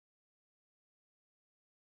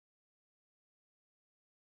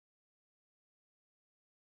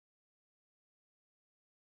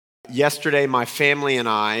Yesterday, my family and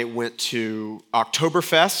I went to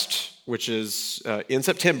Oktoberfest, which is in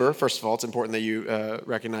September. First of all, it's important that you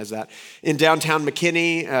recognize that. In downtown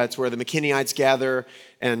McKinney, it's where the McKinneyeites gather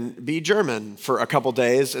and be German for a couple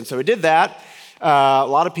days. And so we did that. A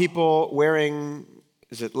lot of people wearing,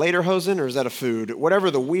 is it lederhosen or is that a food? Whatever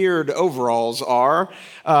the weird overalls are.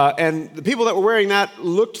 And the people that were wearing that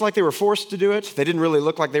looked like they were forced to do it. They didn't really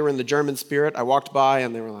look like they were in the German spirit. I walked by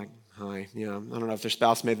and they were like, hi, I don't know if their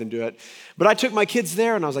spouse made them do it. But I took my kids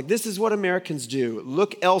there and I was like, this is what Americans do.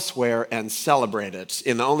 Look elsewhere and celebrate it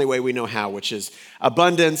in the only way we know how, which is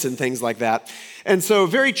abundance and things like that. And so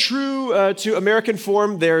very true to American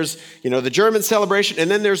form, there's, the German celebration and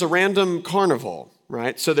then there's a random carnival,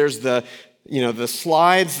 right? So there's the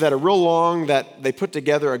slides that are real long that they put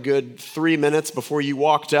together a good 3 minutes before you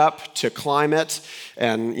walked up to climb it.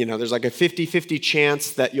 And, there's like a 50-50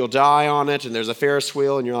 chance that you'll die on it. And there's a Ferris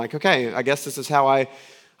wheel and you're like, okay, I guess this is how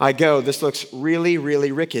I go. This looks really,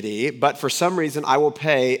 really rickety. But for some reason, I will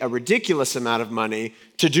pay a ridiculous amount of money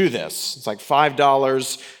to do this. It's like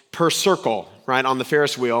 $5 per circle, right, on the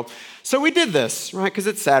Ferris wheel. So we did this, right, because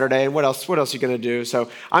it's Saturday, and what else are you going to do? So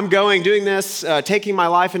I'm doing this, taking my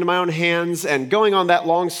life into my own hands, and going on that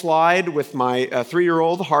long slide with my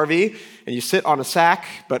 3-year-old, Harvey, and you sit on a sack,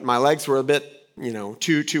 but my legs were a bit,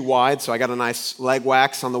 too wide, so I got a nice leg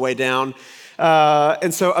wax on the way down.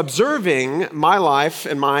 And so observing my life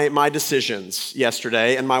and my decisions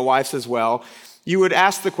yesterday, and my wife's as well, you would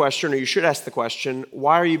ask the question, or you should ask the question,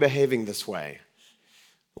 why are you behaving this way?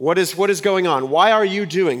 What is going on? Why are you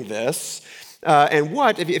doing this? And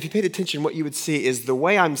if you paid attention, what you would see is the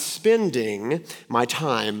way I'm spending my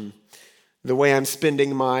time, the way I'm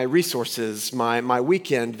spending my resources, my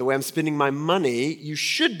weekend, the way I'm spending my money, you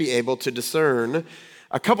should be able to discern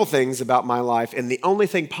a couple things about my life. And the only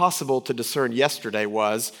thing possible to discern yesterday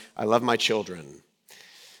was, I love my children.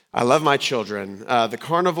 I love my children. The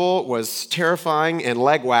carnival was terrifying and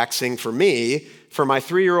leg waxing for me. For my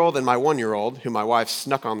 3-year-old and my 1-year-old, who my wife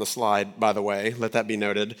snuck on the slide, by the way, let that be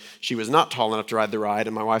noted. She was not tall enough to ride the ride,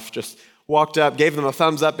 and my wife just walked up, gave them a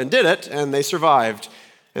thumbs up, and did it, and they survived.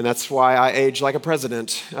 And that's why I age like a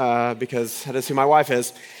president, because that is who my wife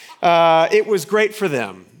is. It was great for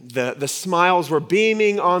them. The smiles were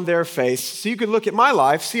beaming on their face. So you could look at my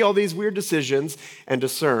life, see all these weird decisions, and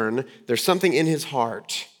discern there's something in his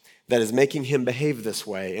heart that is making him behave this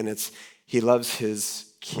way, and it's he loves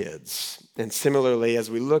his kids. And similarly, as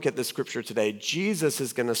we look at the scripture today, Jesus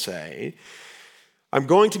is going to say, I'm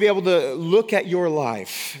going to be able to look at your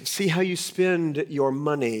life, see how you spend your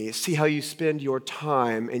money, see how you spend your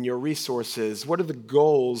time and your resources. What are the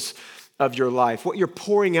goals of your life, what you're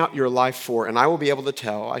pouring out your life for, and I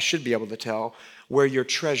should be able to tell where your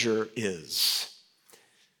treasure is,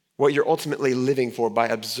 what you're ultimately living for by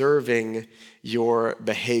observing your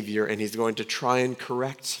behavior, and he's going to try and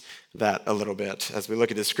correct that a little bit. As we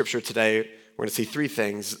look at the scripture today, we're going to see 3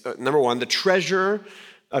 things. Number 1, the treasure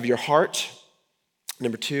of your heart.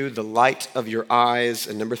 Number 2, the light of your eyes.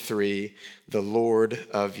 And number 3, the Lord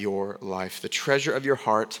of your life. The treasure of your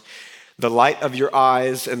heart, the light of your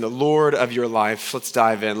eyes, and the Lord of your life. Let's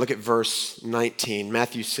dive in. Look at verse 19,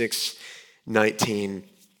 Matthew 6:19.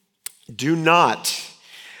 Do not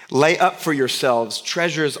lay up for yourselves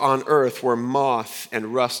treasures on earth where moth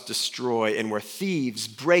and rust destroy and where thieves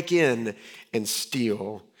break in and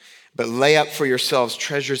steal. But lay up for yourselves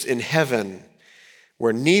treasures in heaven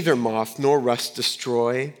where neither moth nor rust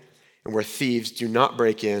destroy and where thieves do not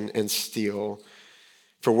break in and steal.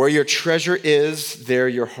 For where your treasure is, there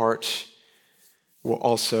your heart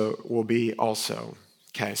will be also.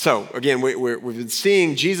 Okay, so again, we've been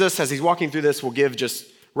seeing Jesus as he's walking through this will give just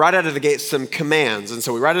right out of the gate some commands. And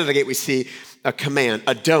so right out of the gate we see a command,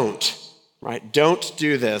 a don't, right? Don't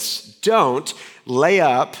do this. Don't lay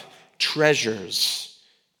up treasures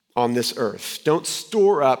on this earth. Don't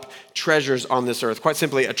store up treasures on this earth. Quite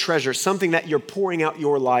simply, a treasure, something that you're pouring out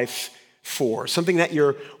your life for, something that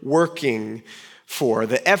you're working for.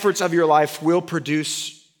 The efforts of your life will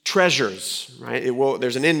produce treasures, right?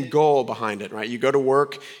 There's an end goal behind it, right? You go to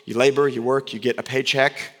work, you labor, you work, you get a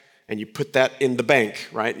paycheck, and you put that in the bank,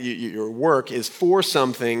 right? Your work is for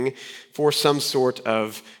something, for some sort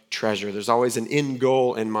of treasure. There's always an end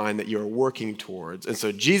goal in mind that you're working towards. And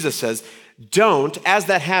so Jesus says, don't, as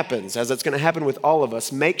that happens, as it's going to happen with all of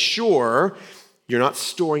us, make sure you're not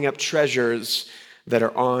storing up treasures that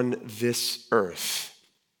are on this earth.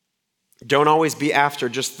 Don't always be after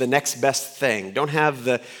just the next best thing. Don't have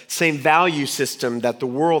the same value system that the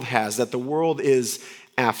world has, that the world is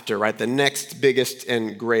after, right? The next biggest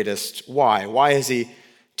and greatest. Why? Why is he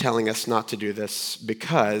telling us not to do this?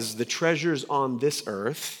 Because the treasures on this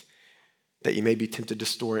earth that you may be tempted to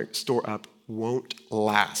store up won't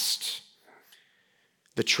last.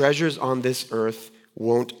 The treasures on this earth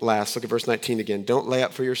won't last. Look at verse 19 again. Don't lay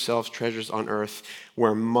up for yourselves treasures on earth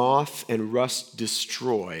where moth and rust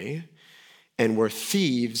destroy and where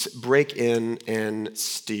thieves break in and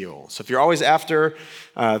steal. So if you're always after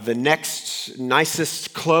the next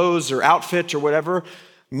nicest clothes or outfit or whatever,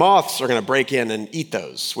 moths are going to break in and eat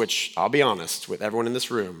those, which I'll be honest with everyone in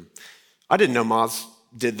this room. I didn't know moths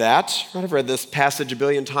did that. I've read this passage a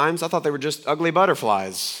billion times. I thought they were just ugly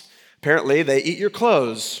butterflies. Apparently, they eat your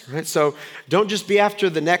clothes, right? So don't just be after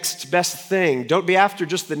the next best thing. Don't be after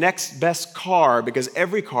just the next best car, because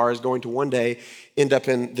every car is going to one day end up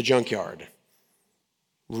in the junkyard.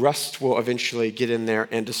 Rust will eventually get in there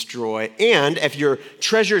and destroy. And if your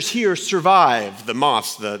treasures here survive the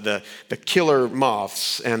moths, the killer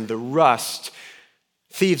moths and the rust,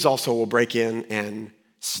 thieves also will break in and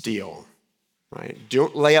steal, right?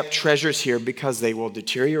 Don't lay up treasures here because they will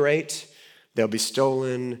deteriorate, they'll be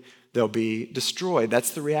stolen, they'll be destroyed.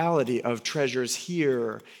 That's the reality of treasures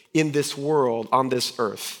here in this world, on this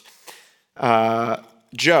earth.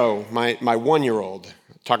 Joe, my 1-year-old,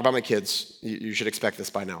 talk about my kids. You should expect this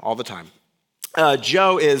by now, all the time.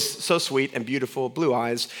 Joe is so sweet and beautiful, blue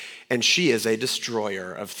eyes, and she is a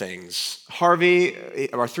destroyer of things. Harvey,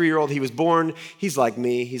 our 3-year-old, he was born, he's like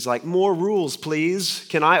me. He's like, more rules, please.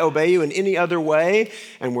 Can I obey you in any other way?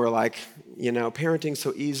 And we're like, parenting's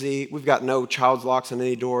so easy. We've got no child's locks on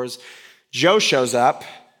any doors. Joe shows up,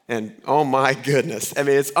 and oh my goodness. I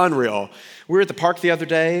mean, it's unreal. We were at the park the other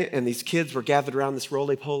day, and these kids were gathered around this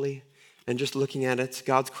roly-poly and just looking at it,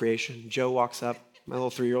 God's creation. Joe walks up, my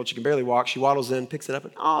little 3-year-old, she can barely walk. She waddles in, picks it up,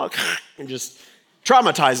 and just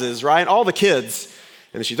traumatizes, right? All the kids.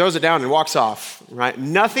 And then she throws it down and walks off, right?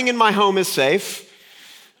 Nothing in my home is safe.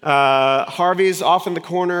 Harvey's off in the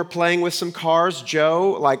corner playing with some cars.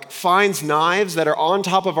 Joe finds knives that are on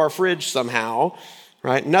top of our fridge somehow,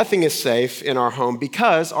 right? Nothing is safe in our home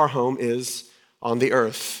because our home is on the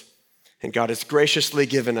earth. And God has graciously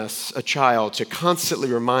given us a child to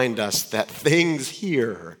constantly remind us that things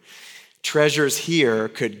here, treasures here,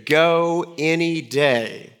 could go any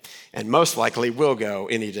day, and most likely will go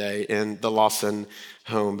any day in the Lawson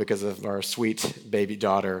home because of our sweet baby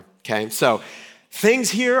daughter, okay? So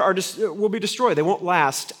things here will be destroyed. They won't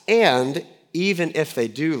last, and even if they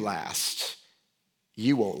do last,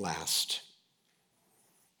 you won't last.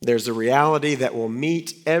 There's a reality that will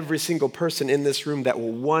meet every single person in this room that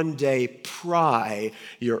will one day pry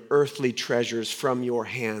your earthly treasures from your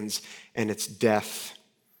hands, and it's death.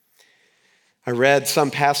 I read some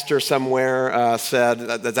pastor somewhere said,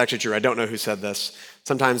 that's actually true, I don't know who said this.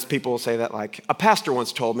 Sometimes people say that a pastor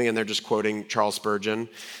once told me, and they're just quoting Charles Spurgeon.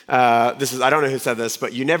 I don't know who said this,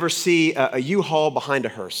 but you never see a U-Haul behind a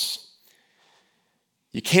hearse.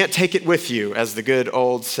 You can't take it with you, as the good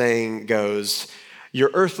old saying goes. Your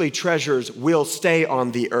earthly treasures will stay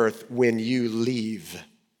on the earth when you leave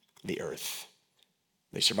the earth.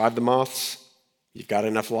 They survive the moths. You've got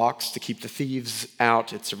enough locks to keep the thieves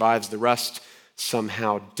out. It survives the rust.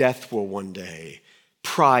 Somehow death will one day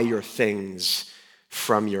pry your things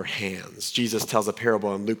from your hands. Jesus tells a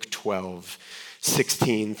parable in Luke 12,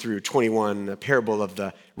 16 through 21, a parable of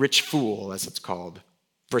the rich fool, as it's called.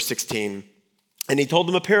 Verse 16, and he told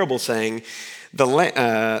them a parable saying, the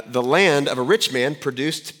land of a rich man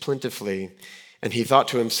produced plentifully. And he thought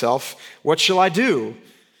to himself, what shall I do?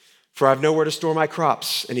 For I have nowhere to store my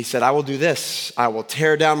crops. And he said, I will do this. I will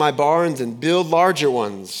tear down my barns and build larger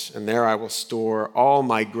ones. And there I will store all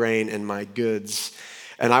my grain and my goods.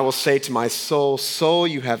 And I will say to my soul, soul,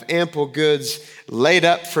 you have ample goods laid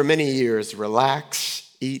up for many years. Relax,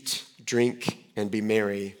 eat, drink, and be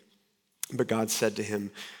merry. But God said to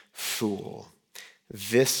him, fool,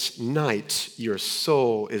 this night your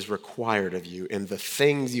soul is required of you, and the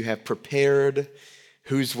things you have prepared,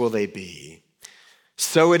 whose will they be?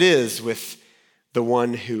 So it is with the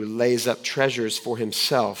one who lays up treasures for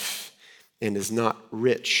himself and is not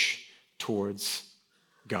rich towards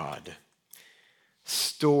God.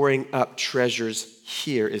 Storing up treasures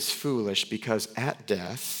here is foolish because at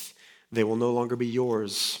death, they will no longer be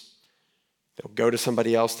yours. They'll go to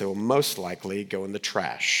somebody else. They will most likely go in the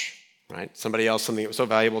trash. Right? Somebody else, something that was so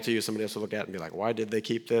valuable to you, somebody else will look at it and be like, why did they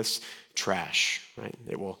keep this? Trash, right?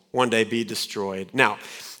 It will one day be destroyed. Now,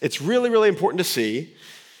 it's really, really important to see,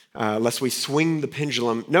 lest we swing the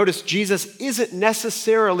pendulum. Notice Jesus isn't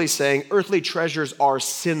necessarily saying earthly treasures are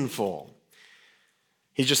sinful.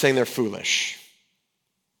 He's just saying they're foolish.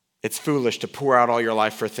 It's foolish to pour out all your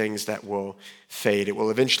life for things that will fade. It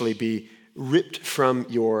will eventually be ripped from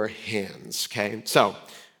your hands, okay? So,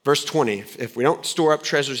 verse 20, if we don't store up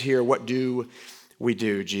treasures here, what do we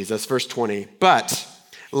do, Jesus. Verse 20, but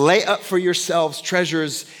lay up for yourselves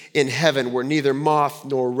treasures in heaven where neither moth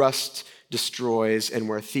nor rust destroys and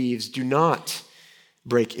where thieves do not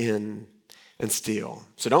break in and steal.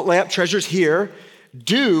 So don't lay up treasures here.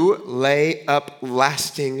 Do lay up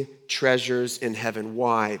lasting treasures in heaven.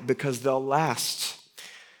 Why? Because they'll last.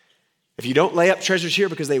 If you don't lay up treasures here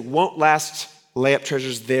because they won't last, lay up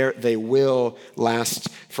treasures there. They will last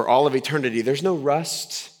for all of eternity. There's no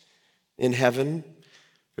rust in heaven.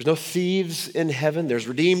 There's no thieves in heaven. There's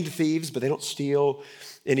redeemed thieves, but they don't steal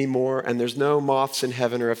anymore. And there's no moths in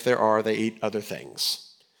heaven, or if there are, they eat other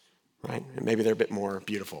things, right? And maybe they're a bit more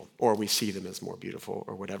beautiful, or we see them as more beautiful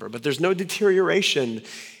or whatever. But there's no deterioration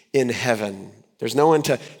in heaven. There's no one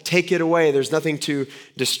to take it away. There's nothing to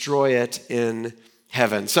destroy it in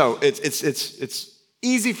heaven. So it's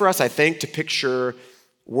easy for us, I think, to picture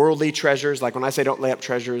worldly treasures. Like when I say don't lay up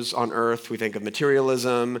treasures on earth, we think of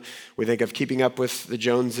materialism, we think of keeping up with the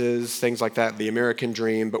Joneses, things like that, the American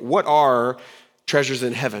dream. But what are treasures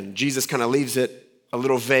in heaven? Jesus kind of leaves it a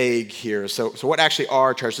little vague here. So what actually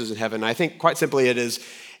are treasures in heaven? I think quite simply it is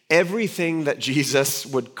everything that Jesus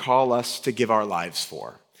would call us to give our lives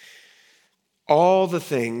for. All the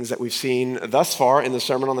things that we've seen thus far in the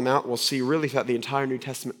Sermon on the Mount, we'll see really throughout the entire New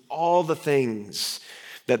Testament, all the things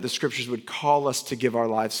that the scriptures would call us to give our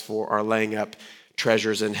lives for are laying up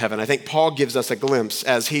treasures in heaven. I think Paul gives us a glimpse.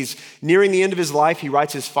 As he's nearing the end of his life, he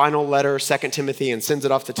writes his final letter, 2 Timothy, and sends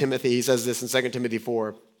it off to Timothy. He says this in 2 Timothy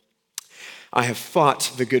 4, I have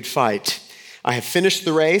fought the good fight. I have finished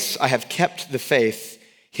the race. I have kept the faith.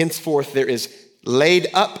 Henceforth there is laid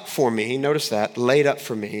up for me, notice that, laid up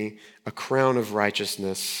for me, a crown of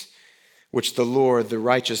righteousness, which the Lord, the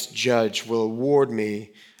righteous judge, will award me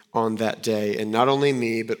on that day, and not only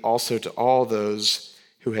me, but also to all those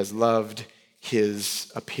who has loved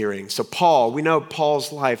his appearing. So Paul, we know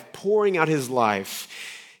Paul's life, pouring out his life.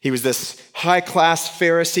 He was this high-class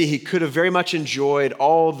Pharisee. He could have very much enjoyed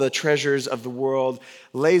all the treasures of the world,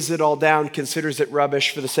 lays it all down, considers it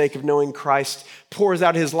rubbish for the sake of knowing Christ, pours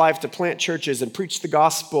out his life to plant churches and preach the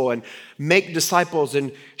gospel and make disciples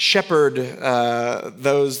and shepherd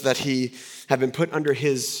those that he had been put under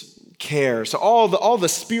his care. So all the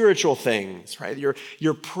spiritual things, right?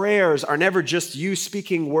 Your prayers are never just you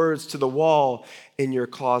speaking words to the wall in your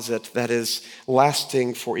closet that is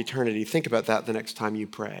lasting for eternity. Think about that the next time you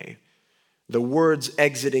pray. The words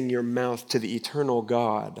exiting your mouth to the eternal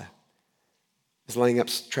God is laying up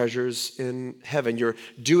treasures in heaven. You're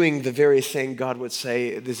doing the very thing God would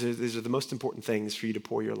say, these are the most important things for you to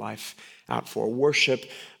pour your life out for. Worship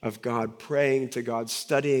of God, praying to God,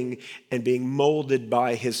 studying and being molded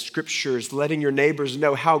by his scriptures, letting your neighbors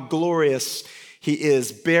know how glorious he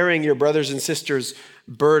is, bearing your brothers and sisters'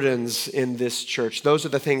 burdens in this church. Those are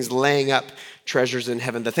the things laying up treasures in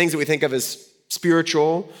heaven. The things that we think of as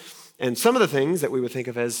spiritual, and some of the things that we would think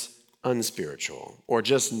of as unspiritual or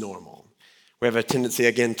just normal. We have a tendency,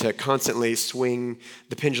 again, to constantly swing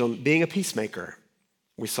the pendulum. Being a peacemaker,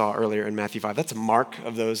 we saw earlier in Matthew 5. That's a mark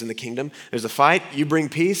of those in the kingdom. There's a fight, you bring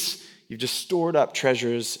peace, you've just stored up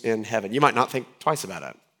treasures in heaven. You might not think twice about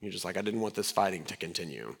it. You're just like, I didn't want this fighting to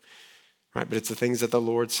continue. Right? But it's the things that the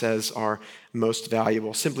Lord says are most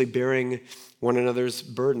valuable. Simply bearing one another's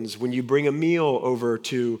burdens. When you bring a meal over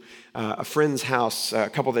to a friend's house, a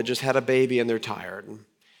couple that just had a baby and they're tired,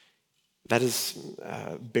 that is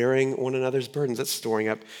bearing one another's burdens. That's storing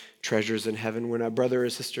up treasures in heaven. When a brother or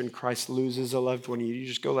sister in Christ loses a loved one, you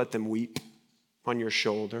just go let them weep on your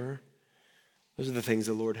shoulder. Those are the things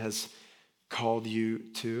the Lord has called you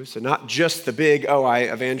to. So not just the big,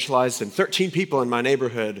 I evangelized and 13 people in my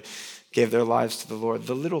neighborhood gave their lives to the Lord.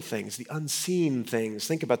 The little things, the unseen things.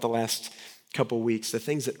 Think about the last couple weeks. The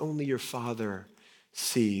things that only your Father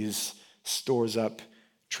sees stores up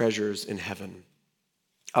treasures in heaven.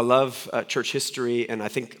 I love church history, and I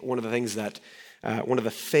think one of the things that one of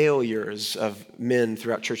the failures of men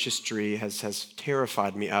throughout church history has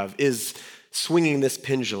terrified me of is swinging this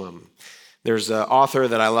pendulum. There's an author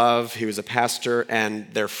that I love. He was a pastor,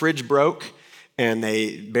 and their fridge broke, and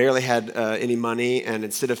they barely had any money, and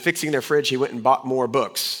instead of fixing their fridge, he went and bought more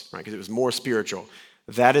books, right, because it was more spiritual.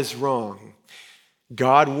 That is wrong.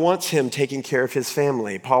 God wants him taking care of his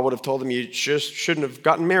family. Paul would have told him, you just shouldn't have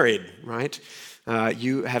gotten married, right?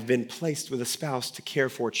 You have been placed with a spouse to care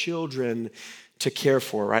for, children to care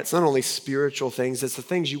for, right? It's not only spiritual things, it's the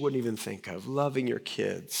things you wouldn't even think of. Loving your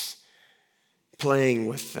kids, playing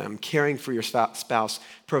with them, caring for your spouse,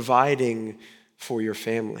 providing for your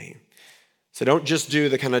family. So don't just do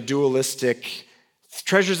the kind of dualistic,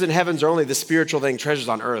 treasures in heavens are only the spiritual thing, treasures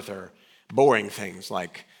on earth are boring things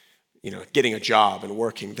like getting a job and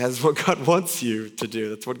working. That's what God wants you to do.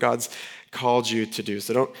 That's what God's called you to do.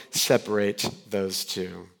 So don't separate those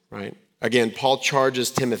two, right? Again, Paul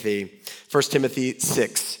charges Timothy, 1 Timothy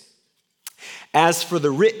 6. As for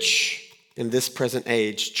the rich in this present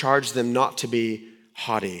age, charge them not to be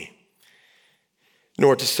haughty,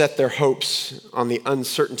 nor to set their hopes on the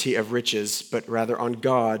uncertainty of riches, but rather on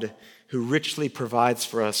God, who richly provides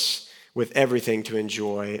for us with everything to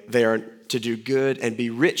enjoy. They are to do good and be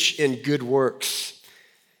rich in good works,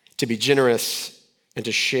 to be generous and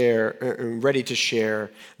to share, ready to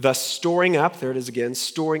share, thus storing up, there it is again,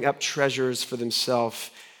 storing up treasures for themselves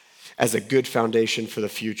as a good foundation for the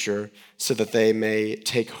future, so that they may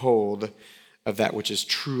take hold of that which is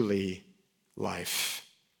truly life.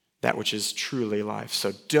 That which is truly life.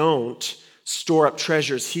 So don't store up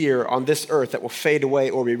treasures here on this earth that will fade away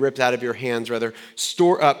or be ripped out of your hands. Rather,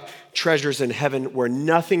 store up treasures in heaven where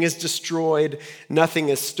nothing is destroyed, nothing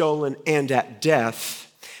is stolen, and at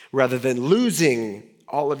death, rather than losing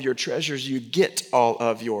all of your treasures, you get all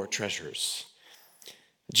of your treasures.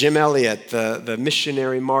 Jim Elliot, the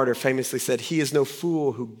missionary martyr, famously said, "He is no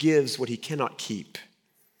fool who gives what he cannot keep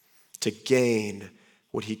to gain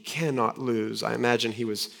what he cannot lose." I imagine he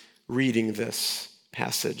was reading this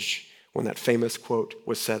passage when that famous quote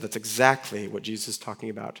was said. That's exactly what Jesus is talking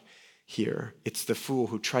about here. It's the fool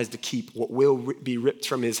who tries to keep what will be ripped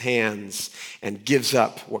from his hands and gives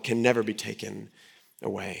up what can never be taken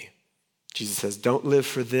away. Jesus says, don't live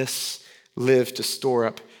for this, live to store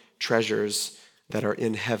up treasures that are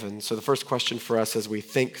in heaven. So the first question for us as we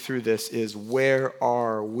think through this is, where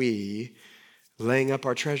are we laying up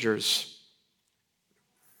our treasures?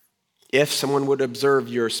 If someone would observe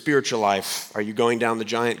your spiritual life, are you going down the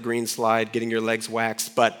giant green slide, getting your legs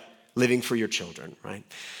waxed, but living for your children, right?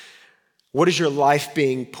 What is your life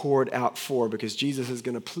being poured out for? Because Jesus is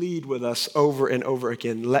going to plead with us over and over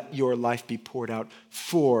again, let your life be poured out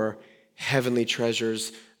for heavenly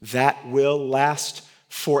treasures that will last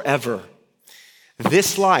forever.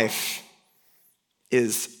 This life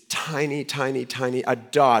is tiny, tiny, tiny, a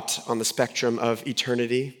dot on the spectrum of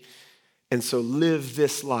eternity. And so live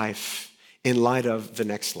this life in light of the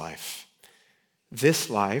next life. This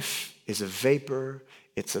life is a vapor,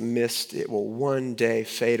 it's a mist, it will one day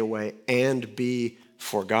fade away and be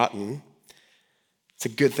forgotten. It's a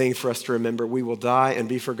good thing for us to remember. We will die and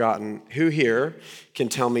be forgotten. Who here can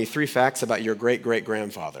tell me 3 facts about your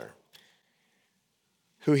great-great-grandfather?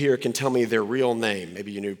 Who here can tell me their real name?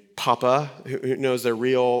 Maybe you knew Papa. Who knows their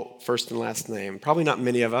real first and last name? Probably not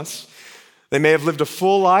many of us. They may have lived a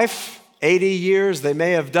full life, 80 years. They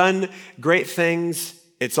may have done great things.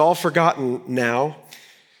 It's all forgotten now.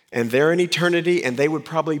 And they're in eternity, and they would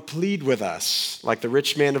probably plead with us, like the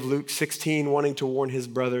rich man of Luke 16, wanting to warn his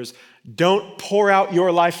brothers, don't pour out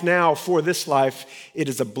your life now for this life. It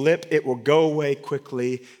is a blip. It will go away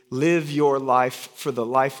quickly. Live your life for the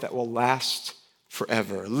life that will last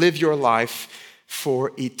forever. Live your life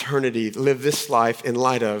for eternity. Live this life in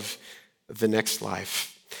light of the next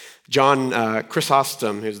life. John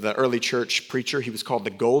Chrysostom, who's the early church preacher, he was called the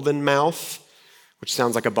Golden Mouth, which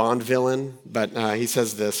sounds like a Bond villain, but he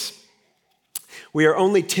says this: we are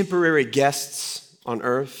only temporary guests on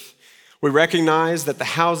earth. We recognize that the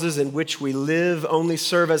houses in which we live only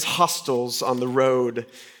serve as hostels on the road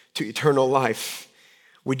to eternal life.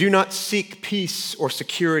 We do not seek peace or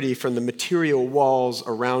security from the material walls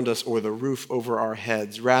around us or the roof over our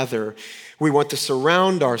heads. Rather, we want to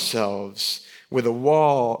surround ourselves with a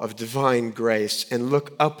wall of divine grace and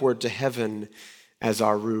look upward to heaven as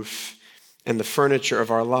our roof. And the furniture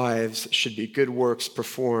of our lives should be good works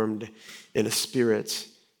performed in a spirit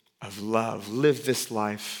of love. Live this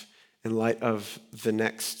life in light of the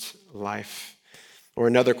next life. Or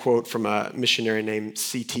another quote from a missionary named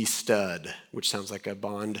C.T. Studd, which sounds like a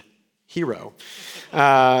Bond hero.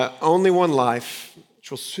 Only one life, which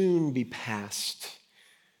will soon be past.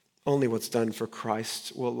 Only what's done for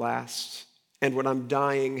Christ will last. And when I'm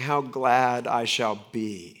dying, how glad I shall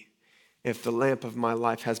be if the lamp of my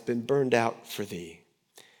life has been burned out for thee.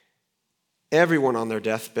 Everyone on their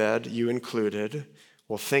deathbed, you included,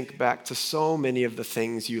 will think back to so many of the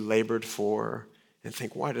things you labored for and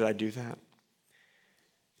think, why did I do that?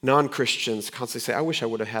 Non-Christians constantly say, I wish I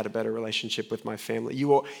would have had a better relationship with my family. You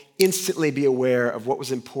will instantly be aware of what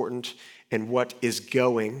was important and what is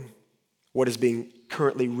going, what is being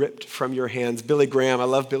currently ripped from your hands. Billy Graham, I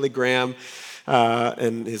love Billy Graham.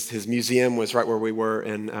 And his museum was right where we were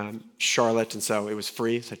in Charlotte, and so it was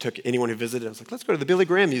free. So I took anyone who visited. I was like, let's go to the Billy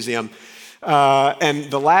Graham Museum. And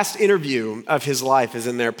the last interview of his life is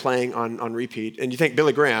in there playing on repeat. And you think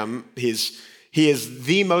Billy Graham, he is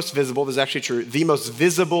the most visible, this is actually true, the most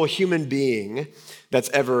visible human being that's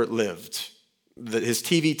ever lived. His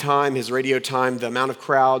TV time, his radio time, the amount of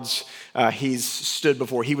crowds he's stood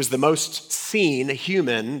before. He was the most seen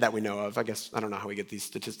human that we know of. I guess, I don't know how we get these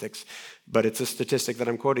statistics, but it's a statistic that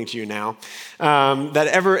I'm quoting to you now, that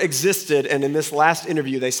ever existed. And in this last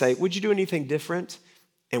interview, they say, would you do anything different?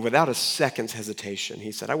 And without a second's hesitation,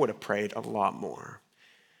 he said, I would have prayed a lot more.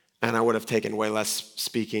 And I would have taken way less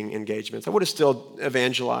speaking engagements. I would have still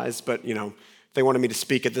evangelized, but, if they wanted me to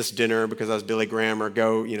speak at this dinner because I was Billy Graham or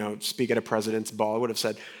go, speak at a president's ball, I would have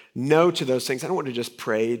said no to those things. I would have just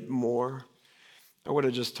prayed more. I would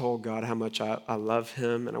have just told God how much I love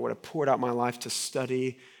him, and I would have poured out my life to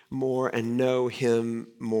study more and know him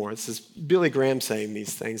more. This is Billy Graham saying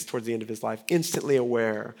these things towards the end of his life, instantly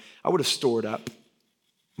aware. I would have stored up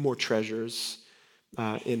more treasures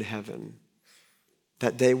in heaven.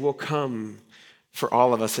 That day will come for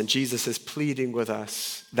all of us, and Jesus is pleading with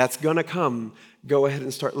us. That's going to come. Go ahead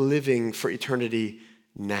and start living for eternity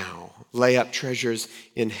now. Lay up treasures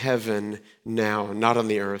in heaven now, not on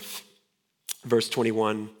the earth. Verse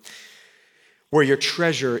 21, where your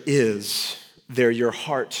treasure is, there your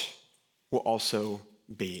heart will also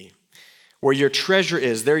be. Where your treasure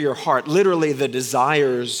is, there your heart, literally the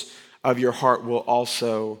desires of your heart will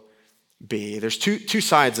also be. There's two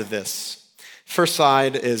sides of this. First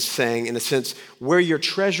side is saying, in a sense, where your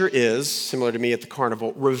treasure is, similar to me at the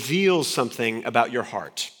carnival, reveals something about your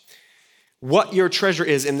heart. What your treasure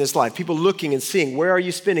is in this life. People looking and seeing, where are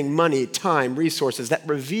you spending money, time, resources? That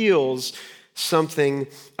reveals something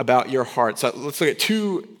about your heart. So let's look at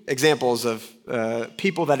two examples of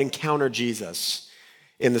people that encounter Jesus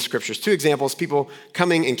in the scriptures. Two examples, people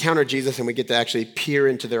coming, encounter Jesus, and we get to actually peer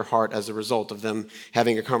into their heart as a result of them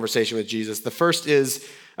having a conversation with Jesus. The first is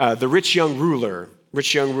the rich young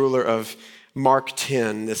ruler of Mark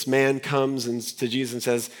 10. This man comes to Jesus and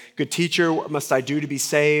says, good teacher, what must I do to be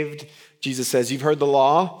saved? Jesus says, you've heard the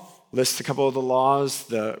law. Lists a couple of the laws.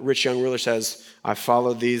 The rich young ruler says, I've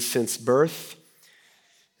followed these since birth.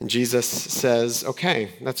 And Jesus says,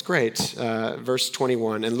 okay, that's great. Verse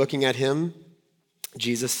 21, and looking at him,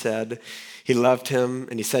 Jesus said, he loved him,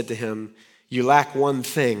 and he said to him, you lack one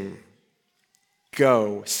thing.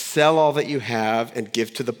 Go, sell all that you have and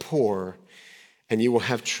give to the poor, and you will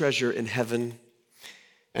have treasure in heaven,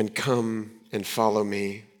 and come and follow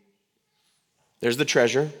me. There's the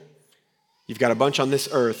treasure. You've got a bunch on this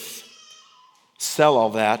earth. Sell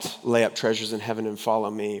all that, lay up treasures in heaven, and follow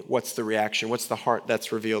me. What's the reaction? What's the heart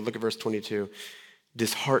that's revealed? Look at verse 22.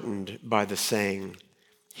 Disheartened by the saying,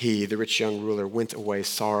 he, the rich young ruler, went away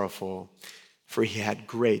sorrowful, for he had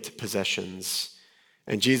great possessions.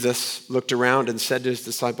 And Jesus looked around and said to his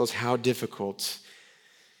disciples, how difficult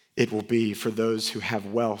it will be for those who have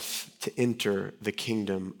wealth to enter the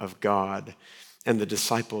kingdom of God. And the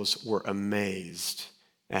disciples were amazed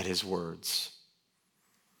at his words.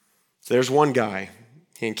 So there's one guy.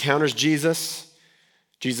 He encounters Jesus.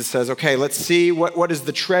 Jesus says, okay, let's see what is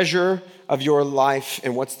the treasure of your life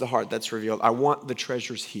and what's the heart that's revealed. I want the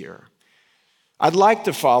treasures here. I'd like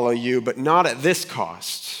to follow you, but not at this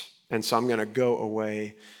cost. And so I'm going to go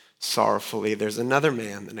away sorrowfully. There's another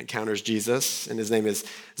man that encounters Jesus, and his name is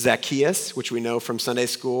Zacchaeus, which we know from Sunday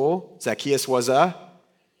school. Zacchaeus was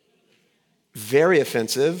very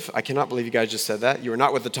offensive. I cannot believe you guys just said that. You are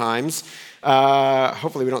not with the times.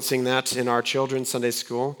 Hopefully we don't sing that in our children's Sunday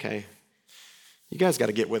school. Okay. You guys got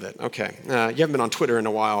to get with it. Okay. You haven't been on Twitter in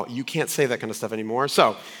a while. You can't say that kind of stuff anymore.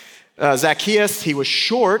 So Zacchaeus, he was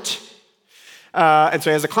short, and so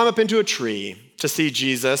he has to climb up into a tree to see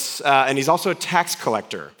Jesus, and he's also a tax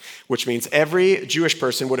collector, which means every Jewish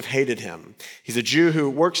person would have hated him. He's a Jew who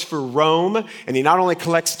works for Rome, and he not only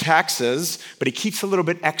collects taxes, but he keeps a little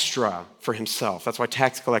bit extra for himself. That's why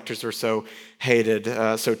tax collectors are so hated,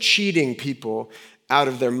 so cheating people out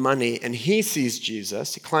of their money. And he sees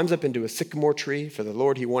Jesus. He climbs up into a sycamore tree for the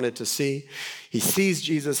Lord he wanted to see. He sees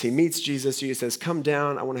Jesus. He meets Jesus. Jesus says, come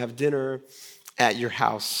down. I want to have dinner at your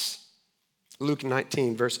house. Luke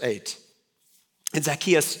 19, verse 8. And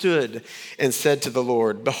Zacchaeus stood and said to the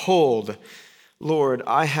Lord, behold, Lord,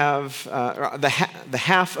 I have the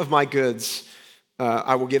half of my goods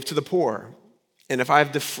I will give to the poor. And if I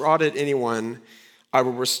have defrauded anyone, I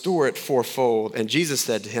will restore it fourfold. And Jesus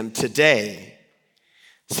said to him, today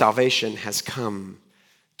salvation has come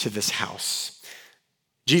to this house.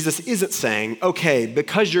 Jesus isn't saying, okay,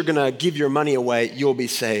 because you're going to give your money away, you'll be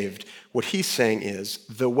saved. What he's saying is,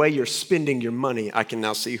 the way you're spending your money, I can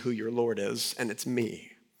now see who your Lord is, and it's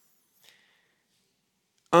me.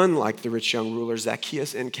 Unlike the rich young ruler,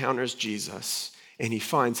 Zacchaeus encounters Jesus, and he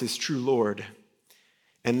finds his true Lord.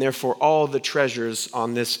 And therefore, all the treasures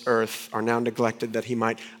on this earth are now neglected that he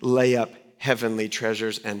might lay up heavenly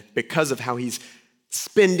treasures. And because of how he's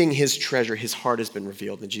spending his treasure, his heart has been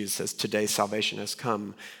revealed. And Jesus says, today salvation has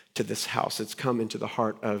come to this house. It's come into the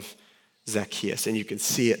heart of Zacchaeus, and you can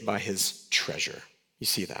see it by his treasure. You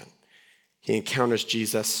see that. He encounters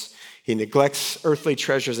Jesus. He neglects earthly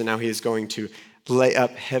treasures, and now he is going to lay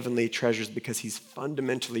up heavenly treasures because he's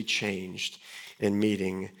fundamentally changed in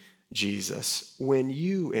meeting Jesus. When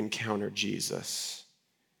you encounter Jesus,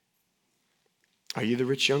 are you the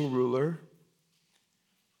rich young ruler,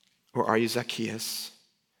 or are you Zacchaeus?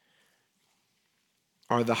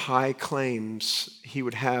 Are the high claims he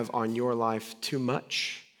would have on your life too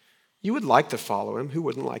much? You would like to follow him. Who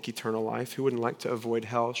wouldn't like eternal life? Who wouldn't like to avoid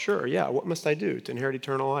hell? Sure, yeah, what must I do to inherit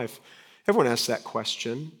eternal life? Everyone asks that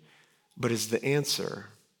question, but is the answer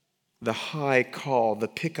the high call, the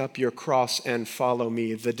pick up your cross and follow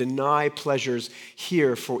me, the deny pleasures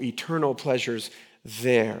here for eternal pleasures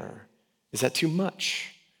there? Is that too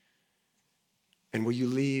much? And will you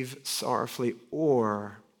leave sorrowfully,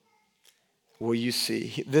 or will you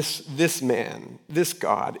see this man, this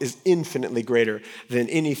God is infinitely greater than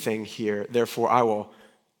anything here. Therefore, I will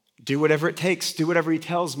do whatever it takes, do whatever he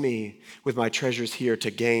tells me with my treasures here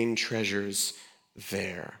to gain treasures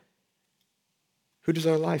there. Who does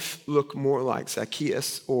our life look more like,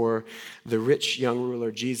 Zacchaeus or the rich young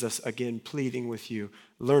ruler? Jesus, again, pleading with you,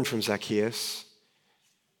 learn from Zacchaeus.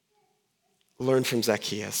 Learn from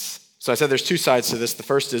Zacchaeus. So I said there's two sides to this. The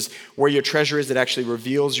first is where your treasure is, it actually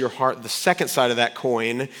reveals your heart. The second side of that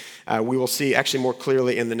coin, we will see actually more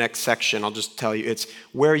clearly in the next section. I'll just tell you, it's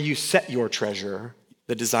where you set your treasure,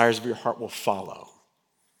 the desires of your heart will follow.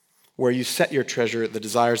 Where you set your treasure, the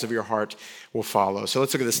desires of your heart will follow. So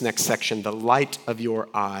let's look at this next section, the light of your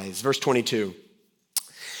eyes. Verse 22.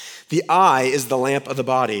 The eye is the lamp of the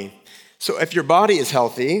body. So if your body is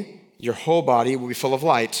healthy, your whole body will be full of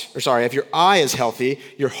light. If your eye is healthy,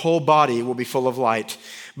 your whole body will be full of light.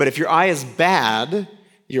 But if your eye is bad,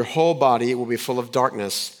 your whole body will be full of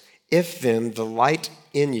darkness. If then the light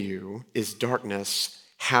in you is darkness,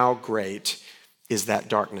 how great is that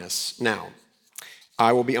darkness? Now,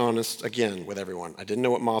 I will be honest again with everyone. I didn't know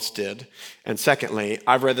what Moss did. And secondly,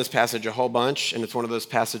 I've read this passage a whole bunch, and it's one of those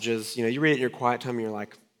passages, you read it in your quiet time and you're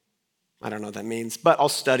like, I don't know what that means, but I'll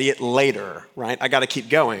study it later, right? I got to keep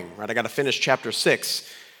going, right? I got to finish chapter 6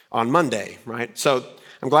 on Monday, right? So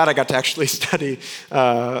I'm glad I got to actually study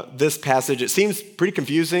this passage. It seems pretty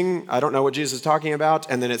confusing. I don't know what Jesus is talking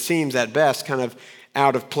about, and then it seems at best kind of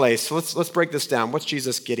out of place. So let's break this down. What's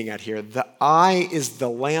Jesus getting at here? The eye is the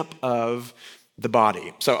lamp of the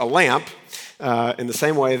body. So a lamp, in the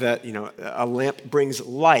same way that a lamp brings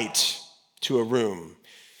light to a room.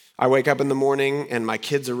 I wake up in the morning and my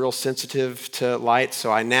kids are real sensitive to light,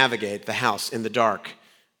 so I navigate the house in the dark,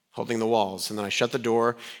 holding the walls. And then I shut the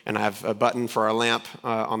door and I have a button for our lamp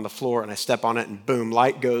on the floor, and I step on it and boom,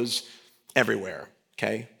 light goes everywhere,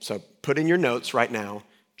 okay? So put in your notes right now,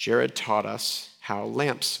 Jared taught us how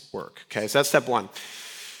lamps work, okay? So that's step one.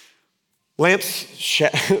 Lamps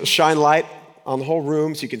shine light on the whole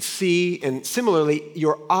room so you can see, and similarly,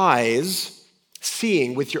 your eyes,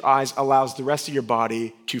 seeing with your eyes allows the rest of your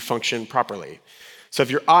body to function properly. So if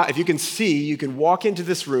you can see, you can walk into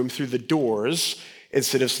this room through the doors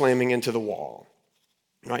instead of slamming into the wall.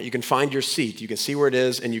 Right? You can find your seat. You can see where it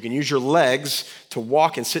is, and you can use your legs to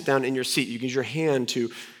walk and sit down in your seat. You can use your hand to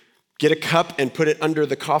get a cup and put it under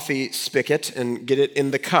the coffee spigot and get it in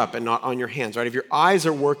the cup and not on your hands. Right? If your eyes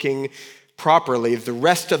are working properly, the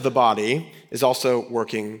rest of the body is also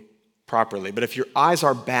working properly. But if your eyes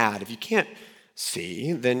are bad, if you can't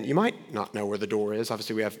see, then you might not know where the door is.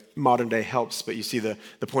 Obviously, we have modern day helps, but you see the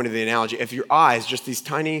point of the analogy. If your eyes, just these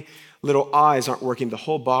tiny little eyes aren't working, the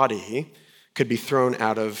whole body could be thrown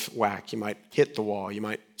out of whack. You might hit the wall. You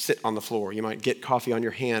might sit on the floor. You might get coffee on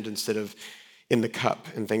your hand instead of in the cup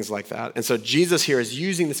and things like that. And so Jesus here is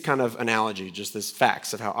using this kind of analogy, just this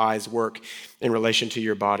facts of how eyes work in relation to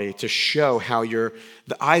your body to show how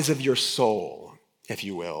the eyes of your soul, if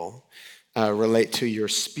you will, relate to your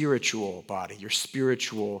spiritual body, your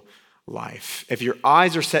spiritual life. If your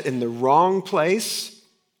eyes are set in the wrong place,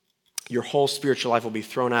 your whole spiritual life will be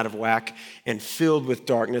thrown out of whack and filled with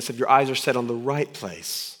darkness. If your eyes are set on the right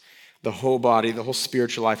place, the whole body, the whole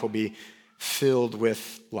spiritual life will be filled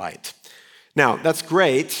with light. Now, that's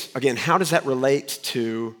great. Again, how does that relate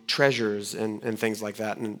to treasures and things like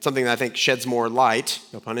that? And something that I think sheds more light,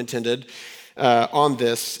 no pun intended, on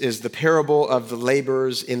this is the parable of the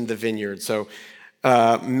laborers in the vineyard. So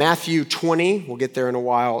Matthew 20, we'll get there in a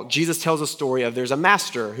while, Jesus tells a story of there's a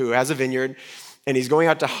master who has a vineyard and he's going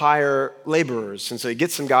out to hire laborers. And so he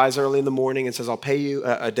gets some guys early in the morning and says, I'll pay you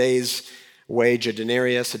a day's wage, a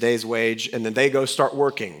denarius, a day's wage, and then they go start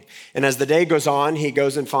working. And as the day goes on, he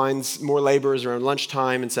goes and finds more laborers around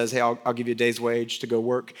lunchtime and says, hey, I'll give you a day's wage to go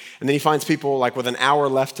work. And then he finds people like with an hour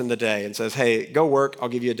left in the day and says, hey, go work, I'll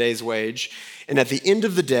give you a day's wage. And at the end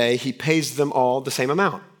of the day, he pays them all the same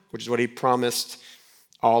amount, which is what he promised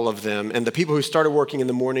all of them. And the people who started working in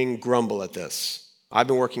the morning grumble at this. I've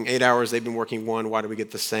been working 8 hours, they've been working 1, why do we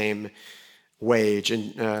get the same wage?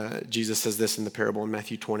 And Jesus says this in the parable in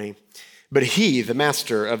Matthew 20. But he, the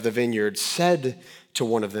master of the vineyard, said to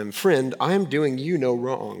one of them, friend, I am doing you no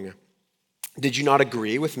wrong. Did you not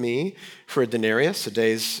agree with me for a denarius, a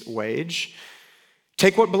day's wage?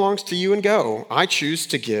 Take what belongs to you and go. I choose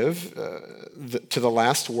to give to the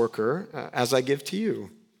last worker as I give to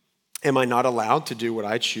you. Am I not allowed to do what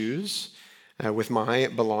I choose with my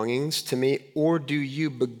belongings to me? Or do you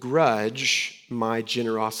begrudge my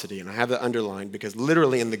generosity? And I have that underlined because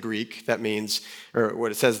literally in the Greek, that means, or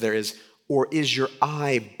what it says there is, or is your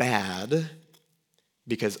eye bad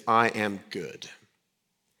because I am good?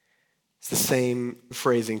 It's the same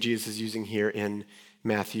phrasing Jesus is using here in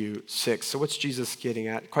Matthew 6. So what's Jesus getting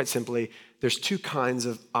at? Quite simply, there's two kinds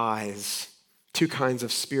of eyes, two kinds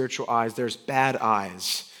of spiritual eyes. There's bad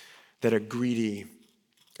eyes that are greedy,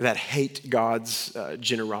 that hate God's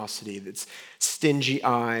generosity, that's stingy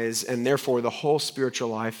eyes, and therefore the whole spiritual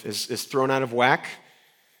life is thrown out of whack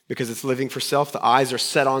because it's living for self. The eyes are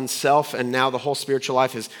set on self, and now the whole spiritual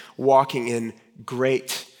life is walking in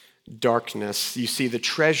great darkness. You see the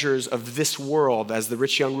treasures of this world, as the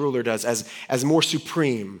rich young ruler does, as more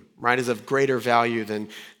supreme, right, as of greater value than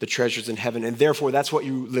the treasures in heaven, and therefore that's what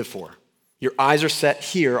you live for. Your eyes are set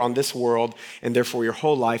here on this world, and therefore your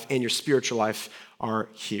whole life and your spiritual life are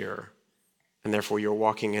here. And therefore you're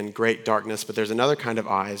walking in great darkness. But there's another kind of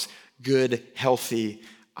eyes, good, healthy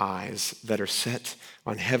eyes that are set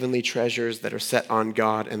on heavenly treasures, that are set on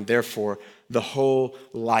God, and therefore the whole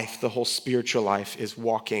life, the whole spiritual life is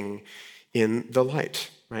walking in the light,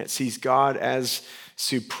 right? It sees God as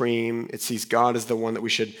supreme. It sees God as the one that we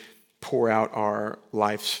should pour out our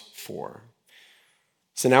lives for.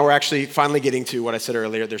 So now we're actually finally getting to what I said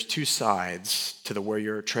earlier. There's two sides to the where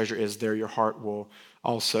your treasure is, there your heart will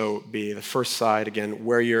also be. The first side, again,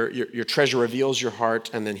 where your treasure reveals your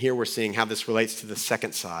heart, and then here we're seeing how this relates to the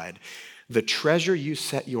second side. The treasure you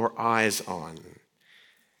set your eyes on,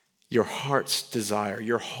 your heart's desire,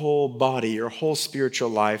 your whole body, your whole spiritual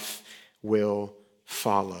life will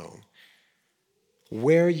follow.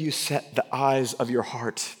 Where you set the eyes of your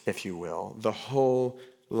heart, if you will, the whole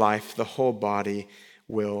life, the whole body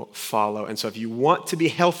will follow. And so if you want to be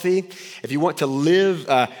healthy, if you want to live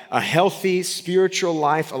a healthy spiritual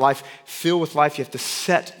life, a life filled with life, you have to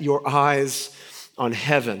set your eyes on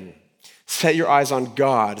heaven. Set your eyes on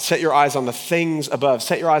God. Set your eyes on the things above.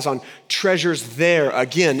 Set your eyes on treasures there,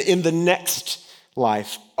 again, in the next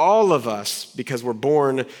life. All of us, because we're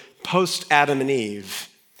born post-Adam and Eve.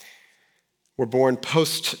 We're born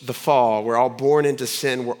post the fall. We're all born into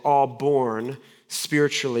sin. We're all born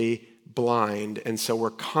spiritually blind, and so we're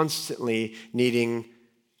constantly needing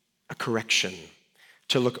a correction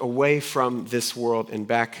to look away from this world and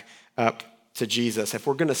back up to Jesus. If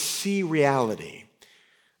we're going to see reality,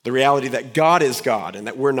 the reality that God is God and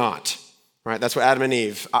that we're not, right? That's what Adam and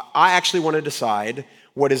Eve. I actually want to decide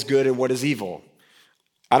what is good and what is evil.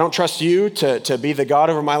 I don't trust you to be the God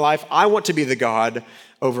over my life. I want to be the God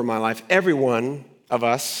over my life. Every one of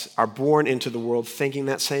us are born into the world thinking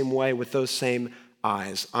that same way with those same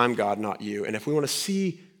eyes. I'm God, not you. And if we want to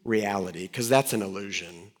see reality, because that's an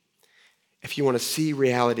illusion, if you want to see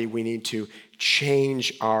reality, we need to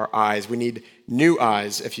change our eyes. We need new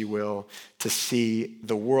eyes, if you will, to see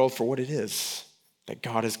the world for what it is, that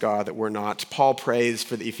God is God, that we're not. Paul prays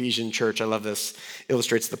for the Ephesian church. I love this,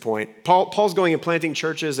 illustrates the point. Paul's going and planting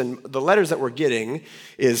churches, and the letters that we're getting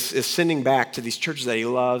is sending back to these churches that he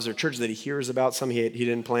loves or churches that he hears about. Some he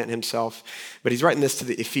didn't plant himself, but he's writing this to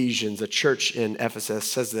the Ephesians. A church in Ephesus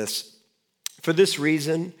says this: for this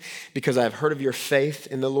reason, because I have heard of your faith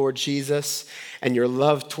in the Lord Jesus and your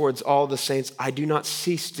love towards all the saints, I do not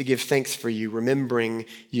cease to give thanks for you, remembering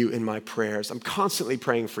you in my prayers. I'm constantly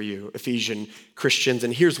praying for you, Ephesian Christians,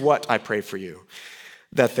 and here's what I pray for you: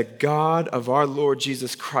 that the God of our Lord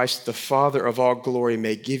Jesus Christ, the Father of all glory,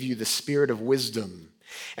 may give you the spirit of wisdom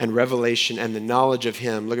and revelation and the knowledge of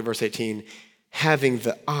him. Look at verse 18, having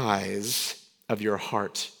the eyes of your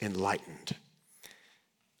heart enlightened.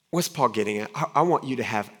 What's Paul getting at? I want you to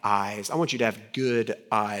have eyes. I want you to have good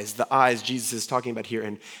eyes. The eyes Jesus is talking about here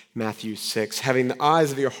in Matthew 6, having the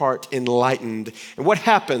eyes of your heart enlightened. And what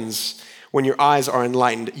happens when your eyes are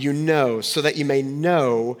enlightened? You know, so that you may